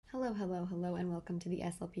Hello, and welcome to the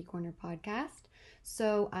SLP Corner podcast.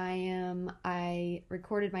 So I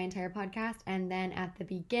recorded my entire podcast, and then at the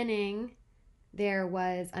beginning, there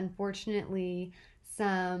was unfortunately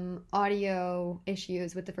some audio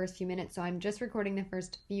issues with the first few minutes, so I'm just recording the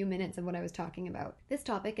first few minutes of what I was talking about. This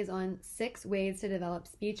topic is on 6 ways to develop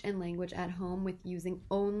speech and language at home with using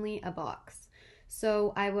only a box.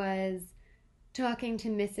 So I was talking to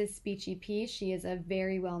Mrs. Speechy P. She is a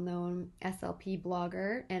very well-known SLP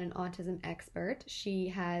blogger and an autism expert. She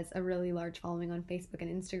has a really large following on Facebook and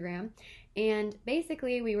Instagram. And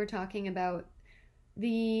basically, we were talking about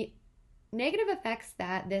the negative effects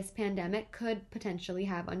that this pandemic could potentially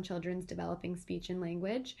have on children's developing speech and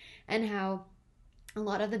language, and how a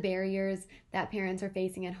lot of the barriers that parents are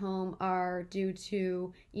facing at home are due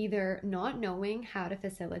to either not knowing how to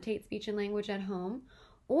facilitate speech and language at home,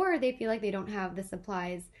 or they feel like they don't have the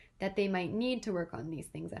supplies that they might need to work on these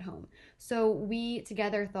things at home. So we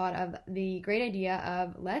together thought of the great idea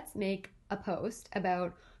of let's make a post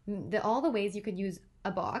about all the ways you could use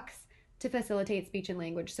a box to facilitate speech and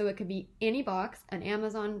language. So it could be any box, an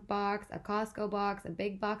Amazon box, a Costco box, a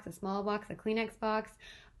big box, a small box, a Kleenex box,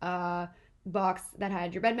 a box that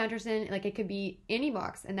had your bed mattress in. Like, it could be any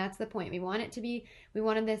box, and that's the point. We wanted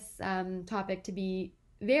this topic to be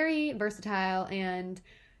very versatile and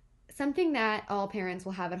something that all parents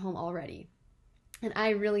will have at home already. And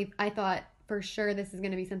I thought for sure this is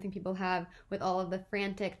going to be something people have with all of the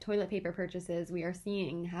frantic toilet paper purchases we are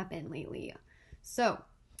seeing happen lately. So,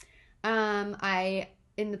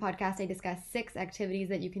 in the podcast, I discussed 6 activities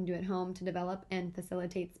that you can do at home to develop and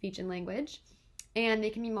facilitate speech and language. And they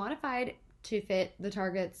can be modified to fit the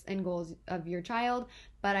targets and goals of your child,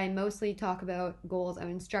 but I mostly talk about goals of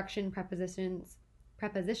instruction, prepositions,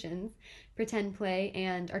 pretend play,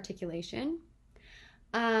 and articulation.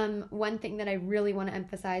 One thing that I really want to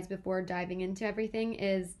emphasize before diving into everything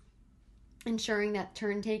is ensuring that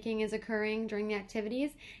turn taking is occurring during the activities,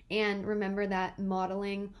 and remember that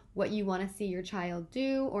modeling what you want to see your child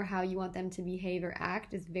do or how you want them to behave or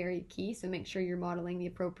act is very key. So make sure you're modeling the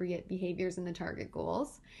appropriate behaviors and the target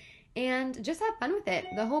goals, and just have fun with it.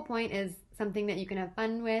 The whole point is something that you can have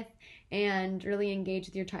fun with and really engage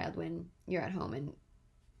with your child when you're at home and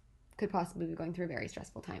could possibly be going through a very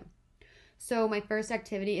stressful time. So my first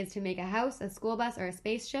activity is to make a house, a school bus, or a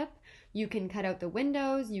spaceship. You can cut out the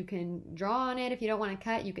windows, you can draw on it. If you don't want to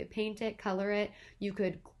cut, you could paint it, color it. You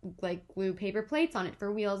could glue paper plates on it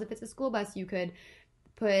for wheels. If it's a school bus, you could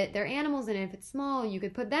put their animals in it. If it's small, you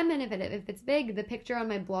could put them in. If it's big, the picture on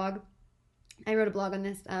my blog, I wrote a blog on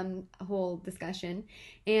this whole discussion,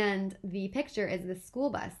 and the picture is the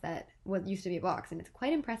school bus that used to be a box, and it's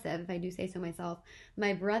quite impressive, if I do say so myself.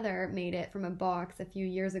 My brother made it from a box a few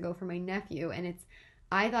years ago for my nephew, and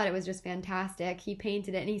I thought it was just fantastic. He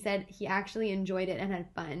painted it, and he said he actually enjoyed it and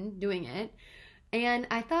had fun doing it, and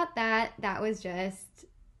I thought that was just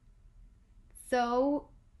so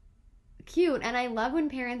cute. And I love when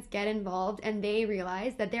parents get involved and they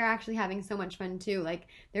realize that they're actually having so much fun too. Like,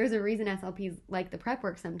 there's a reason SLPs like the prep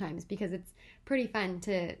work sometimes, because it's pretty fun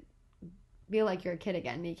to feel like you're a kid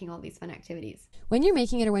again, making all these fun activities. When you're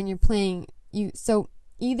making it or when you're playing, so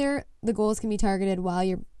either the goals can be targeted while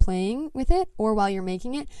you're playing with it or while you're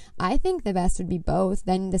making it. I think the best would be both.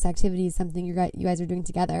 Then this activity is something you guys are doing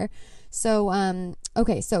together. So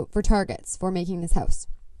okay, so for targets for making this house,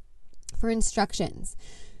 for instructions,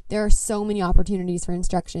 there are so many opportunities for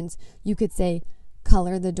instructions. You could say,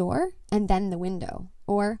 color the door and then the window,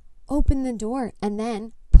 or open the door and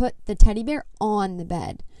then put the teddy bear on the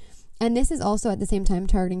bed. And this is also at the same time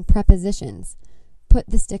targeting prepositions. Put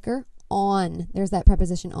the sticker on. There's that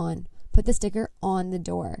preposition on. Put the sticker on the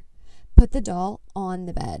door. Put the doll on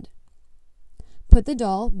the bed. Put the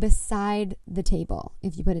doll beside the table,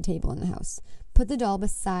 if you put a table in the house. Put the doll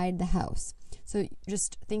beside the house. So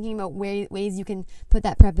just thinking about ways you can put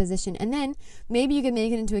that preposition. And then maybe you can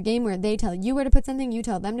make it into a game where they tell you where to put something, you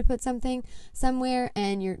tell them to put something somewhere,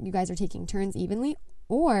 and you guys are taking turns evenly.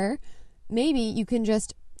 Or maybe you can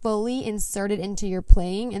just fully insert it into your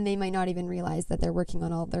playing, and they might not even realize that they're working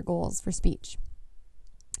on all of their goals for speech.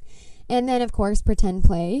 And then, of course, pretend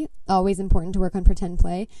play. Always important to work on pretend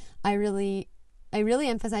play. I really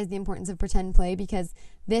emphasize the importance of pretend play, because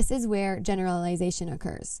this is where generalization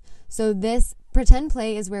occurs. So this pretend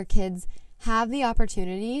play is where kids have the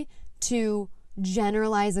opportunity to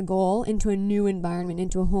generalize a goal into a new environment,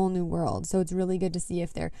 into a whole new world. So it's really good to see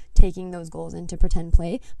if they're taking those goals into pretend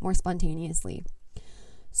play more spontaneously.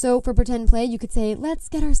 So for pretend play, you could say, let's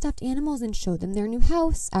get our stuffed animals and show them their new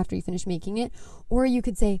house after you finish making it. Or you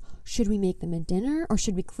could say, should we make them a dinner or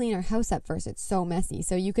should we clean our house up first? It's so messy.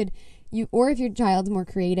 So or if your child's more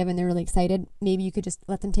creative and they're really excited, maybe you could just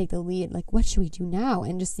let them take the lead. Like, what should we do now?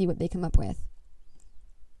 And just see what they come up with.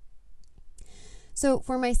 So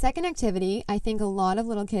for my second activity, I think a lot of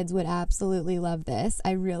little kids would absolutely love this.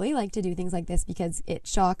 I really like to do things like this because it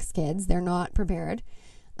shocks kids. They're not prepared.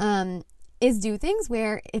 Is do things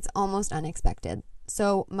where it's almost unexpected.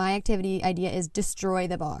 So my activity idea is destroy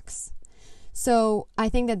the box. So I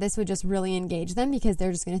think that this would just really engage them because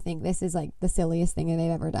they're just going to think this is like the silliest thing that they've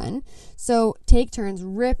ever done. So take turns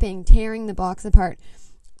ripping, tearing the box apart.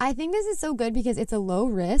 I think this is so good because it's a low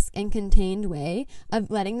risk and contained way of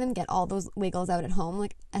letting them get all those wiggles out at home,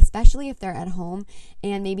 like especially if they're at home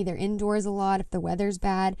and maybe they're indoors a lot, if the weather's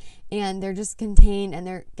bad and they're just contained and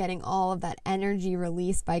they're getting all of that energy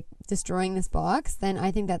released by destroying this box, then I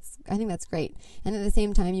think that's great. And at the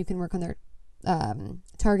same time, you can work on their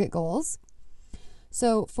target goals.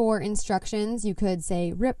 So for instructions, you could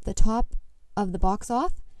say, rip the top of the box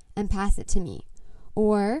off and pass it to me.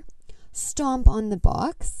 Or stomp on the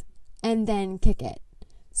box and then kick it.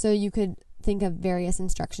 So you could think of various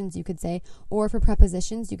instructions you could say, or for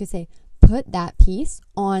prepositions, you could say, put that piece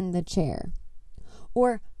on the chair.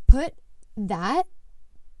 Or put that,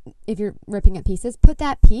 if you're ripping up pieces, put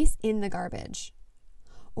that piece in the garbage.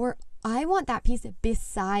 Or I want that piece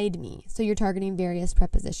beside me. So you're targeting various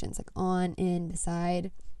prepositions like on, in,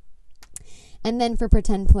 beside. And then for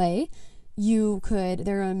pretend play,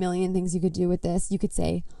 there are a million things you could do with this. You could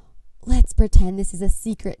say, let's pretend this is a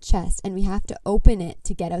secret chest and we have to open it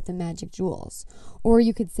to get out the magic jewels. Or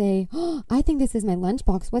you could say, oh, I think this is my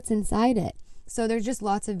lunchbox. What's inside it? So there's just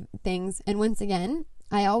lots of things. And once again,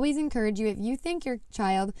 I always encourage you, if you think your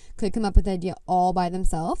child could come up with the idea all by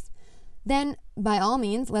themselves, then by all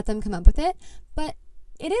means, let them come up with it. But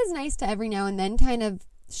it is nice to every now and then kind of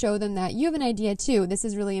show them that you have an idea too. This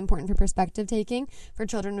is really important for perspective taking for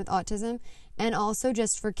children with autism, and also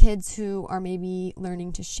just for kids who are maybe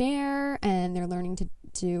learning to share and they're learning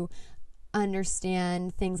to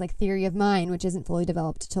understand things like theory of mind, which isn't fully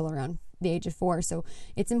developed till around the age of 4. So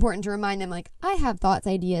it's important to remind them, like, I have thoughts,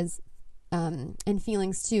 ideas, and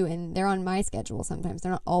feelings too, and they're on my schedule sometimes.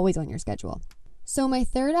 They're not always on your schedule. So my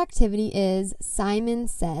third activity is Simon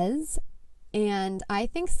Says. And I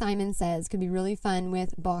think Simon Says could be really fun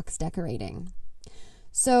with box decorating.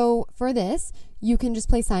 So for this, you can just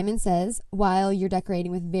play Simon Says while you're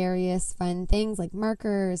decorating with various fun things like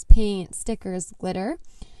markers, paint, stickers, glitter.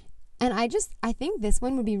 And I think this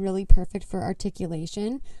one would be really perfect for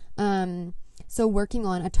articulation. So working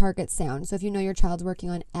on a target sound. So if you know your child's working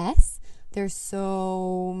on S, there's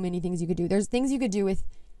so many things you could do. There's things you could do with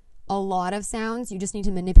a lot of sounds. You just need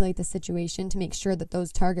to manipulate the situation to make sure that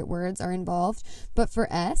those target words are involved. But for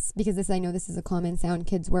S, because I know this is a common sound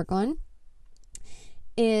kids work on,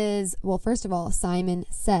 is, well, first of all, Simon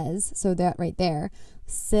Says, so that right there.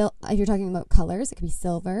 If you're talking about colors, it could be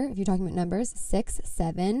silver. If you're talking about numbers, 6,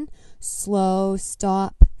 7, slow,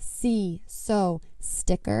 stop, see, so,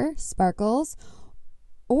 sticker, sparkles.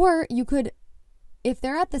 Or you could, if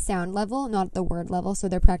they're at the sound level, not at the word level, so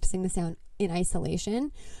they're practicing the sound in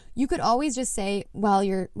isolation, you could always just say while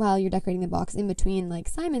you're decorating the box in between, like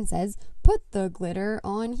Simon Says, put the glitter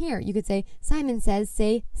on here. You could say Simon Says,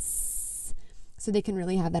 say S, so they can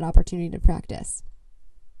really have that opportunity to practice.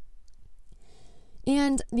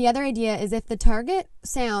 And the other idea is if the target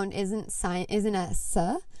sound isn't a S,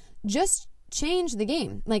 just change the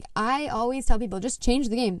game. Like I always tell people, just change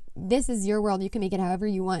the game. This is your world. You can make it however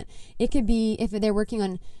you want. It could be, if they're working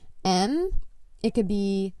on M, it could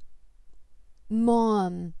be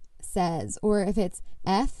Mom Says, or if it's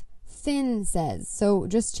F, Finn Says. So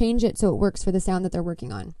just change it so it works for the sound that they're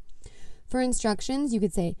working on. For instructions, you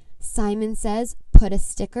could say Simon Says, put a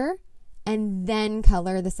sticker and then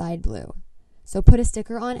color the side blue. So put a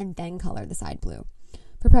sticker on and then color the side blue.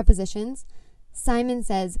 For prepositions, Simon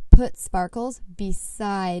Says, put sparkles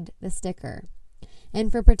beside the sticker. And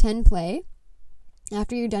for pretend play,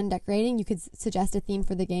 after you're done decorating, you could suggest a theme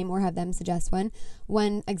for the game or have them suggest one.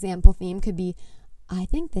 One example theme could be, I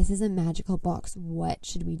think this is a magical box. What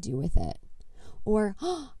should we do with it? Or,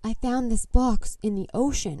 oh, I found this box in the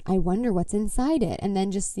ocean. I wonder what's inside it. And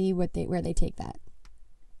then just see where they take that.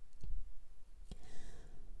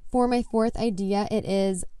 For my fourth idea, it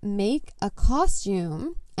is make a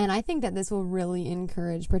costume. And I think that this will really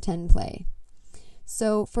encourage pretend play.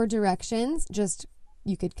 So for directions,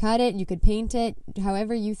 you could cut it, you could paint it,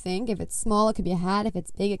 however you think. If it's small, it could be a hat. If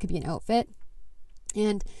it's big, it could be an outfit.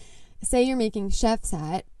 And say you're making chef's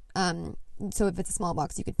hat, so if it's a small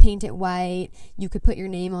box, you could paint it white. You could put your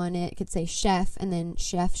name on it. It could say chef and then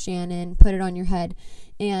Chef Shannon, put it on your head.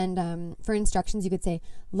 And for instructions, you could say,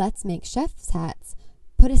 let's make chef's hats.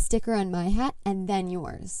 Put a sticker on my hat and then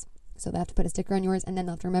yours. So they have to put a sticker on yours and then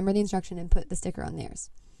they'll have to remember the instruction and put the sticker on theirs.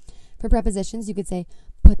 For prepositions, you could say,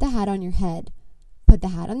 put the hat on your head. Put the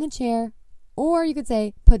hat on the chair. Or you could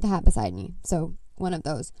say, put the hat beside me. So one of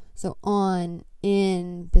those. So on,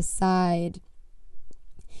 in, beside.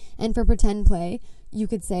 And for pretend play, you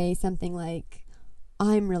could say something like,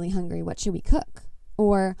 I'm really hungry. What should we cook?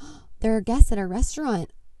 Or there are guests at our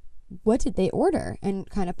restaurant. What did they order? And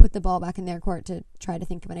kind of put the ball back in their court to try to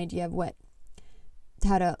think of an idea of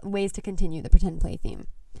ways to continue the pretend play theme.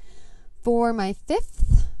 For my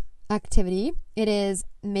 5th activity, it is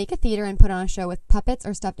make a theater and put on a show with puppets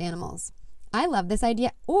or stuffed animals. I love this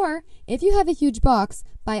idea. Or if you have a huge box,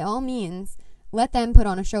 by all means, let them put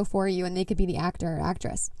on a show for you and they could be the actor or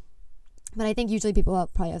actress. But I think usually people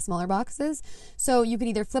probably have smaller boxes. So you could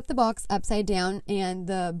either flip the box upside down and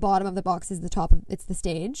the bottom of the box is it's the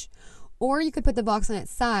stage. Or you could put the box on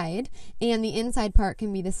its side and the inside part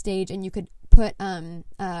can be the stage, and you could put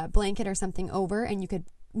a blanket or something over, and you could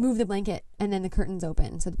move the blanket and then the curtains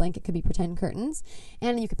open. So the blanket could be pretend curtains,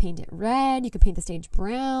 and you could paint it red. You could paint the stage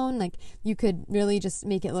brown. Like, you could really just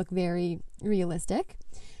make it look very realistic.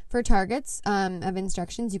 For targets of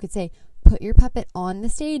instructions, you could say, put your puppet on the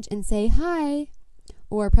stage and say hi.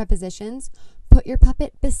 Or prepositions, put your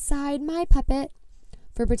puppet beside my puppet.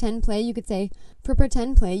 For pretend play, you could say, for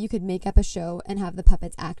pretend play, you could make up a show and have the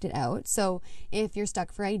puppets act it out. So if you're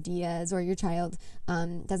stuck for ideas, or your child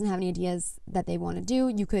doesn't have any ideas that they want to do,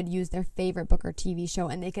 you could use their favorite book or TV show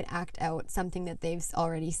and they could act out something that they've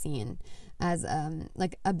already seen as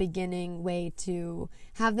like a beginning way to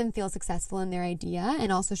have them feel successful in their idea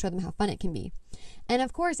and also show them how fun it can be. And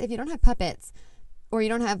of course, if you don't have puppets, or you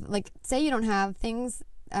don't have, say you don't have things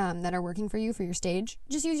that are working for you for your stage,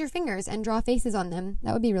 just use your fingers and draw faces on them.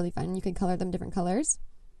 That would be really fun. You could color them different colors.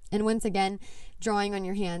 And once again, drawing on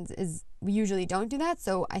your hands we usually don't do that,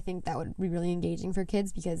 so I think that would be really engaging for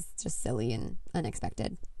kids because it's just silly and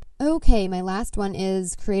unexpected. Okay, my last one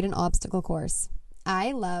is create an obstacle course.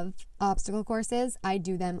 I love obstacle courses. I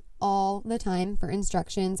do them all the time for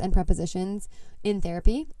instructions and prepositions in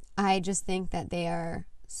therapy. I just think that they are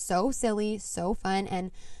so silly, so fun,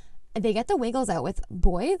 and they get the wiggles out with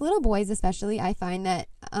little boys especially. I find that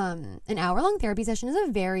an hour-long therapy session is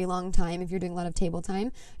a very long time if you're doing a lot of table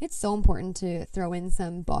time. It's so important to throw in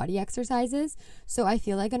some body exercises. So I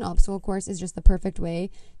feel like an obstacle course is just the perfect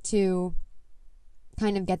way to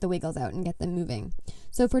kind of get the wiggles out and get them moving.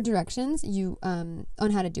 So for directions, on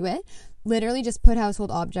how to do it, literally just put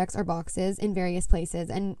household objects or boxes in various places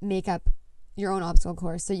and make up your own obstacle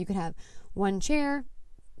course. So you could have one chair,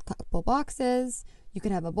 a couple boxes, you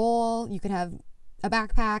could have a bowl, you could have a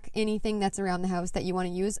backpack, anything that's around the house that you want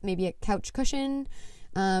to use, maybe a couch cushion.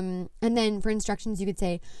 And then for instructions, you could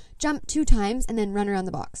say, jump 2 times and then run around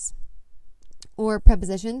the box. Or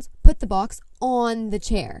prepositions, put the box on the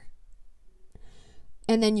chair.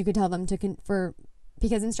 And then you could tell them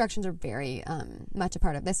because instructions are very much a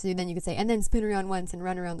part of this. So then you could say, and then spin around once and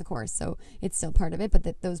run around the course. So it's still part of it,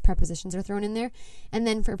 but those prepositions are thrown in there. And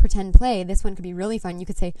then for pretend play, this one could be really fun. You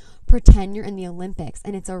could say, pretend you're in the Olympics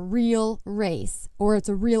and it's a real race, or it's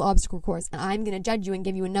a real obstacle course, and I'm going to judge you and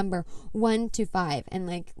give you a number 1 to 5.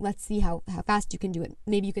 And let's see how fast you can do it.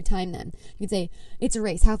 Maybe you could time them. You could say, it's a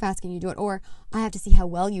race. How fast can you do it? Or I have to see how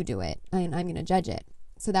well you do it and I'm going to judge it.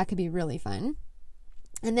 So that could be really fun.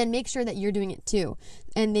 And then make sure that you're doing it too.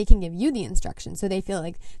 And they can give you the instructions. So they feel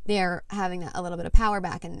like they're having a little bit of power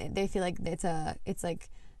back, and they feel like it's like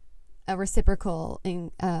a reciprocal,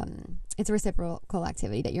 it's a reciprocal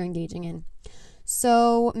activity that you're engaging in.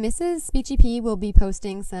 So Mrs. Speechy P will be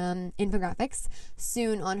posting some infographics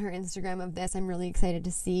soon on her Instagram of this. I'm really excited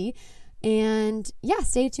to see. And yeah,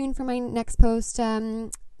 stay tuned for my next post,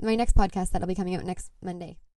 my next podcast that'll be coming out next Monday.